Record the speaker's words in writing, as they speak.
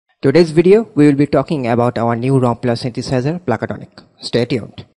Today's video, we will be talking about our new Rompler synthesizer PLUCKATONIC. Stay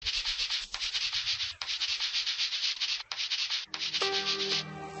tuned.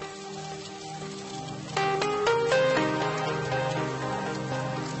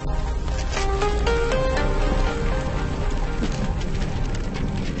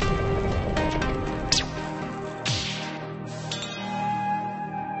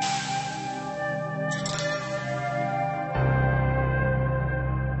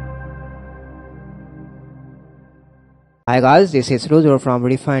 Hi guys, this is Rudra from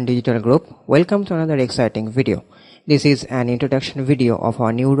Refined Digital Group. Welcome to another exciting video. This is an introduction video of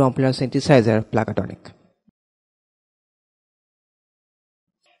our new Rompler synthesizer PLUCKATONIC.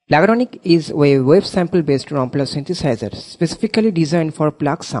 PLUCKATONIC is a wave sample based Rompler synthesizer specifically designed for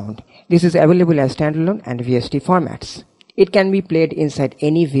Pluck sound. This is available as standalone and VST formats. It can be played inside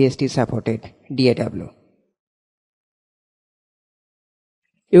any VST supported DAW.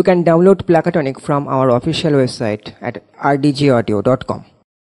 You can download PLUCKATONIC from our official website at RDGAudio.com.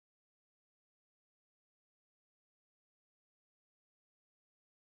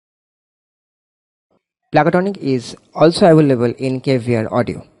 PLUCKATONIC is also available in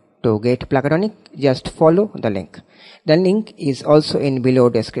KVRAudio. To get PLUCKATONIC, just follow the link. The link is also in below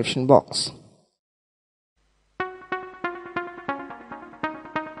description box.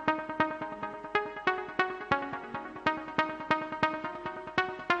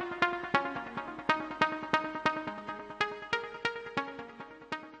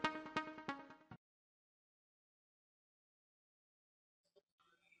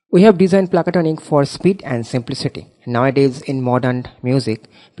 We have designed PLUCKATONIC for speed and simplicity. Nowadays in modern music,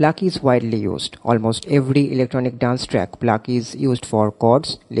 Pluck is widely used. Almost every electronic dance track, Pluck is used for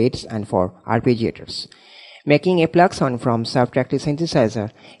chords, leads and for arpeggiators. Making a Pluck sound from subtractive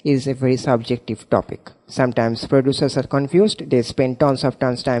synthesizer is a very subjective topic. Sometimes producers are confused. They spend tons of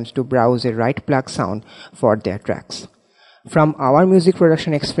time to browse a right Pluck sound for their tracks. From our music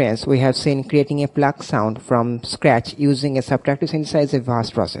production experience, we have seen creating a Pluck sound from scratch using a subtractive synthesizer a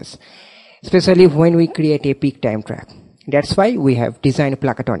vast process, especially when we create a peak time track. That's why we have designed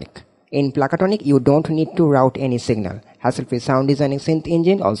PLUCKATONIC. In PLUCKATONIC, you don't need to route any signal. Hassle-free sound designing synth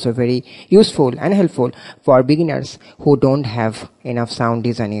engine also very useful and helpful for beginners who don't have enough sound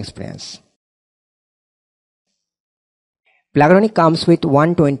designing experience. PLUCKATONIC comes with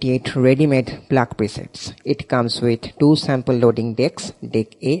 128 ready-made Pluck presets. It comes with two sample loading decks,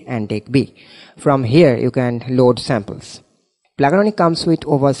 deck A and deck B. From here you can load samples. PLUCKATONIC comes with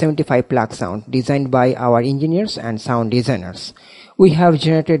over 75 Pluck sound designed by our engineers and sound designers. We have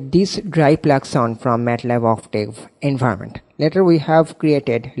generated this dry Pluck sound from MATLAB Octave environment. Later we have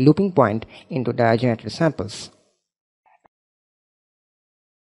created looping point into the generated samples.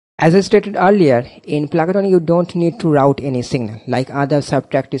 As I stated earlier, in PLUCKATONIC you don't need to route any signal. Like other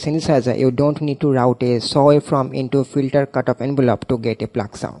subtractive synthesizer, you don't need to route a saw waveform into a filter cutoff envelope to get a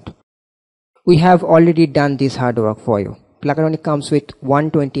Pluck sound. We have already done this hard work for you. PLUCKATONIC comes with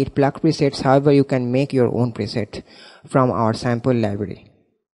 128 Pluck presets, however you can make your own preset from our sample library.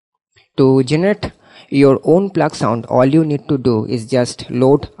 To generate your own Pluck sound, all you need to do is just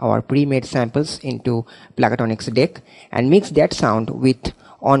load our pre-made samples into PLUCKATONIC's deck and mix that sound with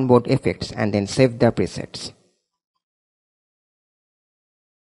onboard effects and then save the presets.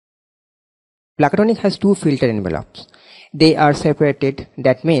 PLUCKATONIC has two filter envelopes. They are separated.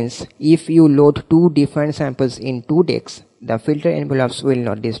 That means if you load two different samples in two decks, the filter envelopes will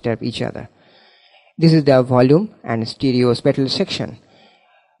not disturb each other. This is the volume and stereo spectral section.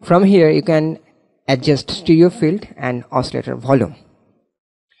 From here you can adjust stereo field and oscillator volume.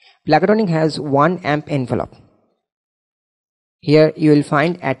 PLUCKATONIC has one amp envelope. Here you will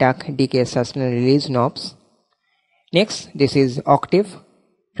find attack, decay, sustain and release knobs. Next, this is octave,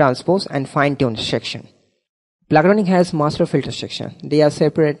 transpose and fine tune section. PLUCKATONIC has master filter section. They are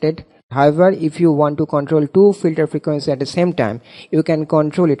separated. However, if you want to control two filter frequencies at the same time, you can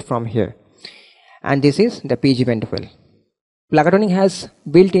control it from here. And this is the PG bend wheel. PLUCKATONIC has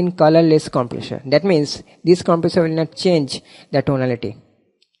built-in colorless compressor. That means this compressor will not change the tonality.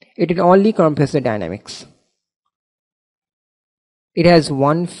 It will only compress the dynamics. It has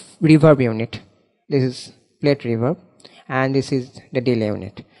one reverb unit. This is plate reverb and this is the delay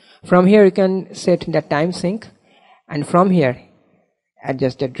unit. From here you can set the time sync and from here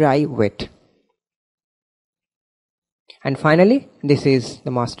adjust the dry wet. And finally this is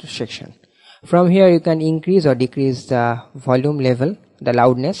the master section. From here you can increase or decrease the volume level, the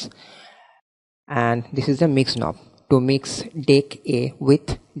loudness, and this is the mix knob to mix deck A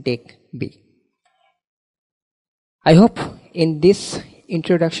with deck B. I hope in this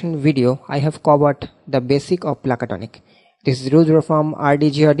introduction video I have covered the basic of PLUCKATONIC. This is Rudra from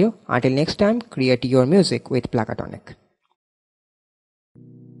RDGAudio. Until next time, create your music with Pluckatonic.